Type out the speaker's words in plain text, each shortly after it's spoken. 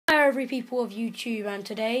every people of YouTube, and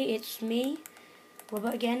today it's me,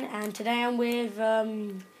 Robert again, and today I'm with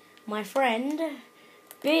my friend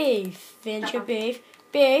Beef, Venture Beef.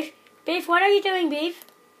 Beef, what are you doing, Beef?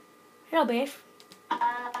 Hello, Beef.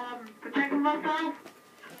 Protecting myself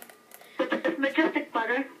with this majestic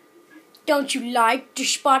butter. Don't you like the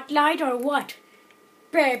spotlight or what?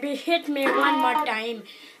 Baby, hit me one more time.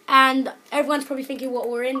 And everyone's probably thinking what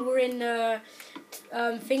we're in. We're in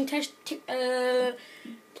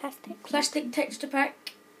plastic texture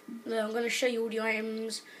pack. I'm going to show you all the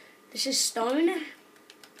items. This is stone. I'm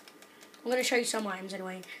going to show you some items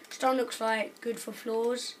anyway. Stone looks like good for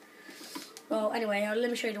floors. Well, anyway, let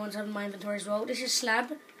me show you the ones I have in my inventory as well. This is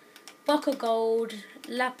slab, block of gold,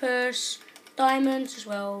 lapis, diamonds as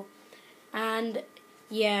well, and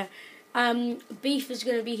yeah, Beef is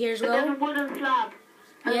going to be here as well. There's a wooden slab.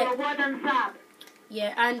 Yeah. A wooden slab.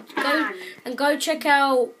 Yeah, and go check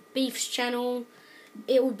out Beef's channel.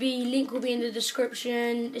 Link will be in the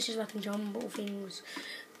description. This is like in jumble things,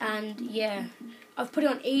 and yeah, I've put it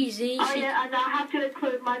on easy. Oh yeah, and I have to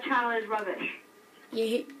include my channel is rubbish.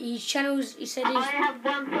 Yeah, his channel's. He said I have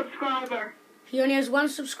 1 subscriber. He only has 1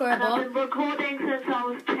 subscriber. And I've been recording since I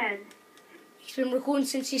was 10. He's been recording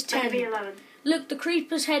since he's 10. Maybe 11. Look, the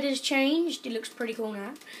creeper's head has changed. It looks pretty cool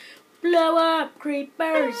now. Blow up,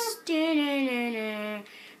 creepers. The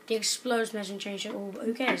explosion hasn't changed at all, but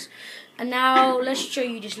who cares? And now, let's show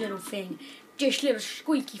you this little thing. This little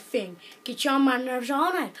squeaky thing. Get you on my nerves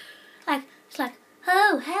on it. It's like,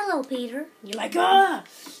 oh, hello, Peter. You're like, ah.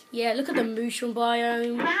 Yeah, look at the mushroom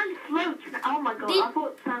biome. Sand floats. Oh my god, I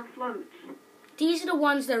thought sand floats. These are the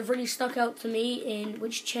ones that have really stuck out to me in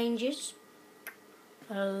which changes.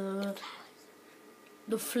 The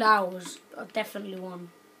flowers are definitely one.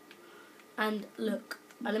 And look,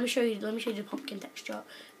 let me show you the pumpkin texture.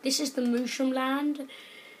 This is the mushroom land.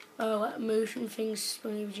 Mushroom things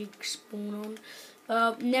you spawn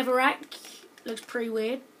on. Netherrack looks pretty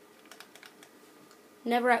weird.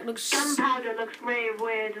 Netherrack looks. Gunpowder looks really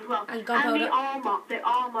weird as well. And gunpowder. And the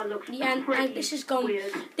armor looks pretty and this is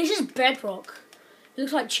weird. This is bedrock. It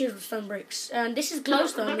looks like chiseled stone bricks. And this is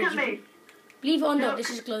glowstone. Look at me. Believe it or not, this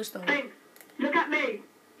is glowstone. Look at me.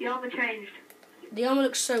 The armor changed. The armor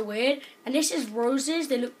looks so weird. And this is roses.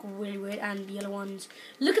 They look really weird. And the yellow ones.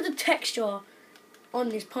 Look at the texture on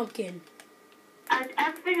this pumpkin. And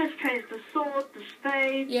everything has changed. The sword, the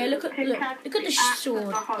spade. Yeah, look at the sword.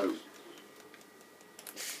 And the hoe.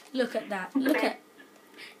 Look at that. Look at.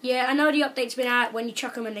 Yeah, I know the update's been out when you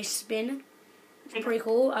chuck them and they spin. It's pretty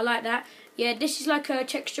cool. I like that. Yeah, this is like a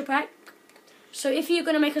texture pack. So if you're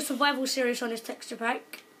going to make a survival series on this texture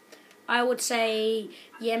pack, I would say,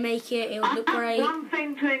 yeah, make it. It would look great. One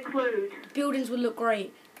thing to include. The buildings would look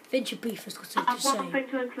great. Venture Beef has got something to say. One thing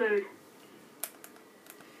to include.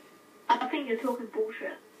 I think you're talking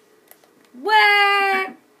bullshit.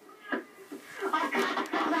 Where?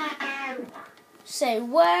 Say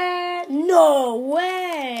what? No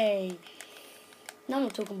way! No, I'm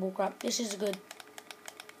not talking bullcrap. This is good.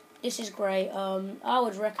 This is great. I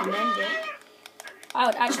would recommend it. I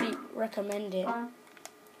would actually recommend it.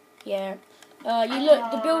 Yeah. You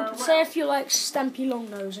look the build. Say if you like Stampy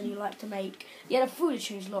Longnose and you like to make. Yeah, the food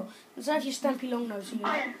choose a lot. Say if you're Stampy Longnose and you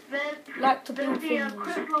like to build things.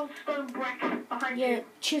 Yeah,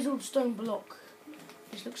 chiseled stone block.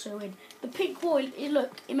 This looks so weird. The pink wall.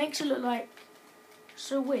 It makes it look like.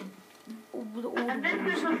 So weird. And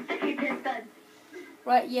this is a sticky piston.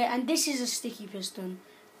 Right, yeah, and this is a sticky piston.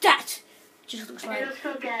 That just looks like. It looks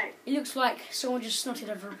so gay. It looks like someone just snotted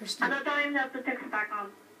over a piston. And I don't even have the text back on.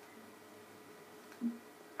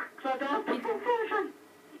 So I don't have the full version.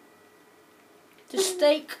 The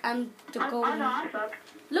steak and the gold. I know, I suck.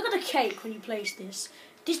 Look at the cake when you place this.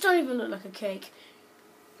 This don't even look like a cake.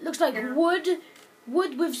 It looks like wood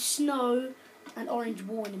with snow. And orange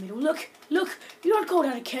wall in the middle. Look, you don't call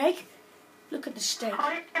that a cake. Look at the steak.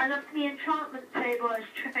 And the enchantment table has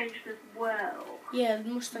changed as well. Yeah, the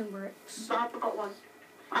Mustang bricks. But I've got one.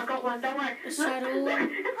 I've got one, don't worry. The saddle.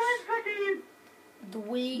 It's the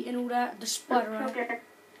wheat and all that. The spider. okay.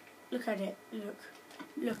 Look at it.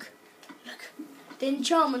 Look. The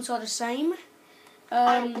enchantments are the same.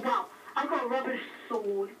 Wow. I've got a rubbish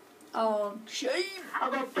sword. Oh, shame.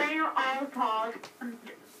 I've got Bane Alpars.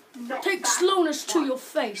 Take slowness to your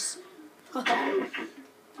face.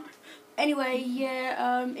 Anyway,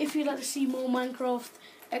 yeah, if you'd like to see more Minecraft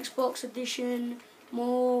Xbox Edition,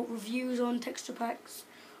 more reviews on texture packs,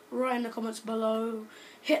 write in the comments below.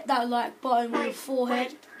 Hit that like button with your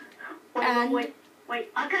forehead. Wait.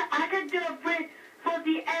 I can do it for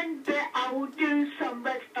the end bit. I will do some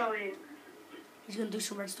redstoning. He's going to do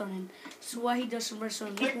some redstoning. So why he does some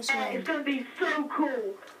redstoning? Yeah, it's going to be so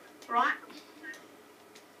cool. right?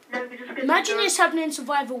 Then we're just gonna Imagine go. this happening in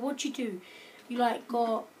Survivor. What you do? You like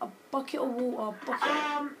got a bucket of water.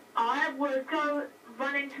 I would go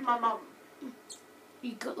running to my mum.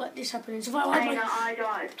 You got like this happening in Survivor. Saying that I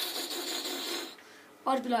died.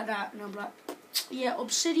 I'd be like that, and I'm like, yeah,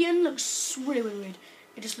 obsidian looks really, really weird.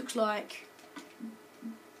 It just looks like.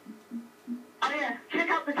 Oh yeah, check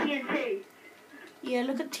out the TNT. Yeah,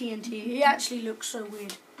 look at TNT. It actually looks so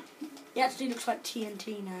weird. It actually looks like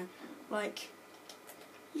TNT now. Like,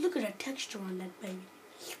 look at the texture on that baby.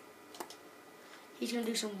 He's gonna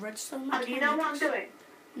do some redstone mechanics. Oh, do you know what I'm doing?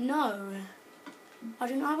 No, I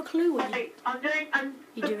don't have a clue what Wait, I'm doing.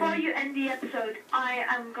 Before you end the episode, I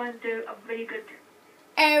am going to do a really good.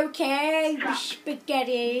 Okay,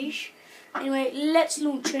 spaghettis. Anyway, let's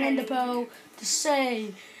launch an ender pearl to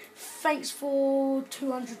say thanks for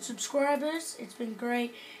 200 subscribers. It's been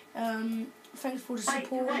great. Thanks for the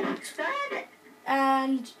support.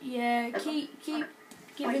 And yeah, keep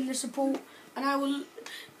giving the support. And I will,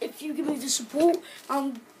 if you give me the support,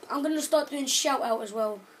 I'm gonna start doing shout out as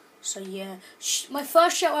well. So yeah, my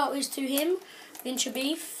first shout out is to him,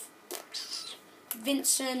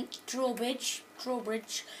 Vincent Drawbridge.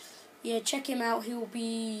 Yeah, check him out. He will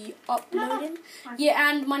be uploading. Yeah,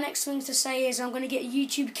 and my next thing to say is I'm gonna get a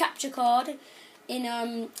YouTube capture card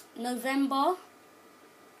in November,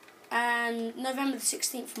 and November the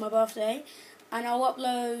 16th for my birthday, and I'll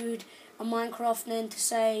upload a Minecraft then to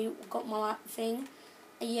say got my thing.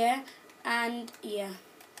 Yeah, and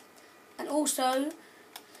also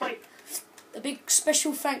a big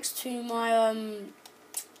special thanks to my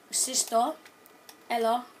sister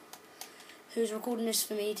Ella, who's recording this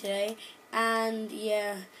for me today, and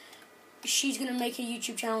yeah, she's gonna make a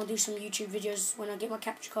YouTube channel and do some YouTube videos when I get my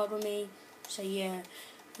capture card with me. So yeah,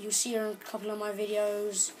 you'll see her in a couple of my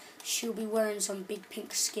videos. She'll be wearing some big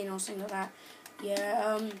pink skin or something like that.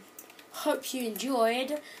 Yeah, hope you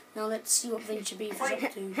enjoyed. Now let's see what Venture Beef is up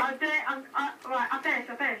to. I'm finished.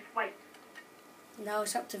 Wait. Now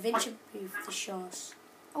it's up to Venture Beef, the shows.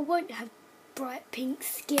 I won't have bright pink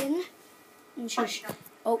skin. Shush.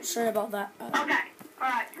 Oh, sorry about that. Okay,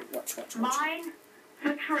 alright. Watch. Mine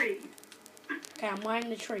the tree. Okay, I'm mining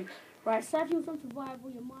the tree. Right, so if you're on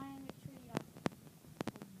survival, you're mining the tree up.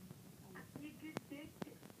 You could dig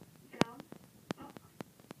down. Up.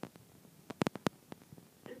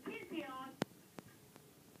 The TNT on.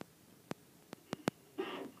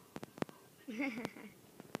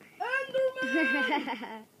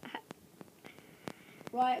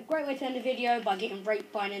 Right, a great way to end the video by getting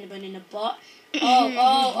raped by an enderman in the butt.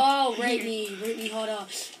 Oh, rape me harder.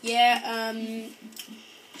 Yeah,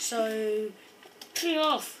 so, clean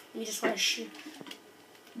off. Let me just write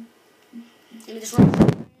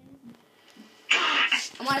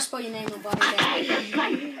I might spell your name on by the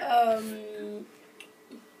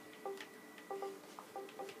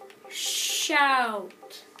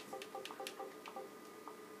shout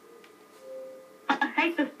I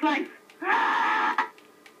hate this place.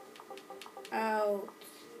 out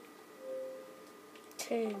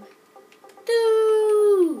to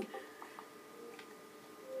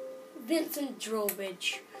Vincent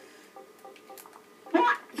Drawbridge.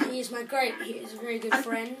 What? He is a very good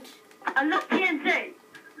friend. I'm not TNT.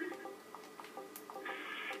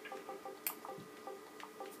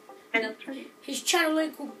 His channel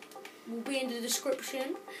link will be in the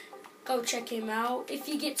description. Go check him out. If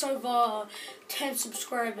he gets over 10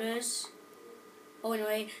 subscribers,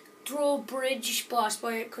 anyway, Drawbridge, but I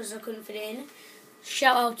spoiled it because I couldn't fit it in.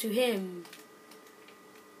 Shout out to him.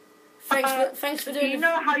 Thanks for doing. Do you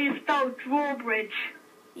know how you spell drawbridge?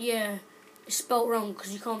 Yeah, it's spelt wrong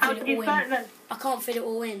because you can't fit it all in. I can't fit it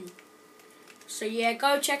all in. So yeah,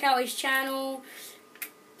 go check out his channel.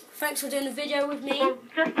 Thanks for doing the video with me. Well,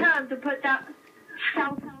 just time to put that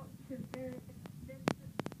shout out to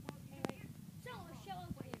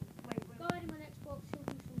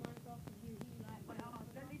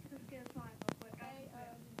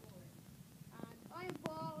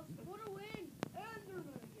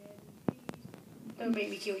Don't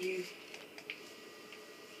make me kill you.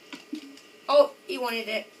 Oh, he wanted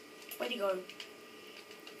it. Where'd he go?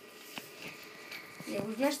 Yeah,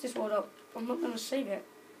 we've messed this world up. I'm not going to save it.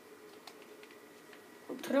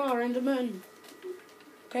 Ta-da, Enderman.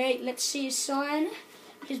 Okay, let's see his sign.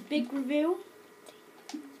 His big reveal.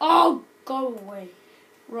 Oh, go away.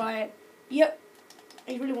 Right. Yep.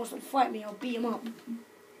 He really wants to fight me. I'll beat him up.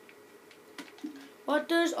 What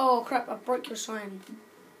does... Oh, crap. I broke your sign.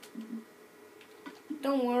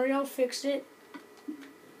 Don't worry. I'll fix it.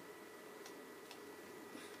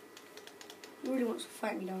 He really wants to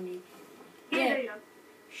fight me, don't he? Yeah.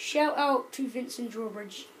 Shout out to Vincent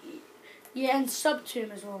Drawbridge. Yeah, and sub to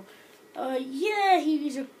him as well. Yeah,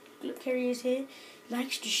 he's a look. Here he is. Here,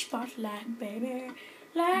 likes the spotlight, baby.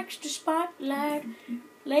 Likes the spotlight.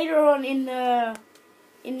 Later on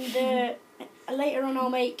later on, I'll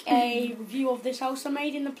make a review of this house I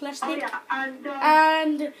made in the plastic. Oh yeah,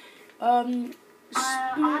 And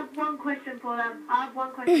I have one question for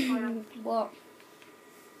them. What?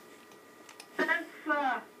 Since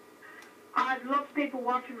I have lots of people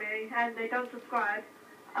watching me and they don't subscribe,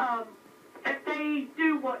 if they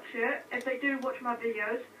do watch my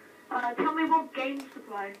videos, tell me what games to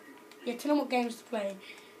play. Yeah, tell him what games to play,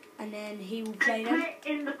 and then he will play And them. put it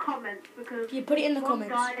in the comments because Yeah, put it in the one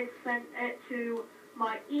comments. guy sent it to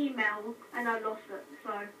my email and I lost it.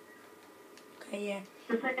 So Okay, yeah.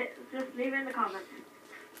 just leave it in the comments.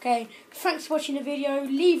 Okay, thanks for watching the video.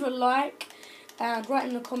 Leave a like and write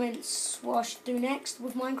in the comments what I should do next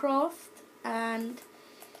with Minecraft. And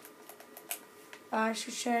I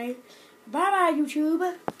should say bye bye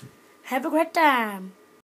YouTube. Have a great time.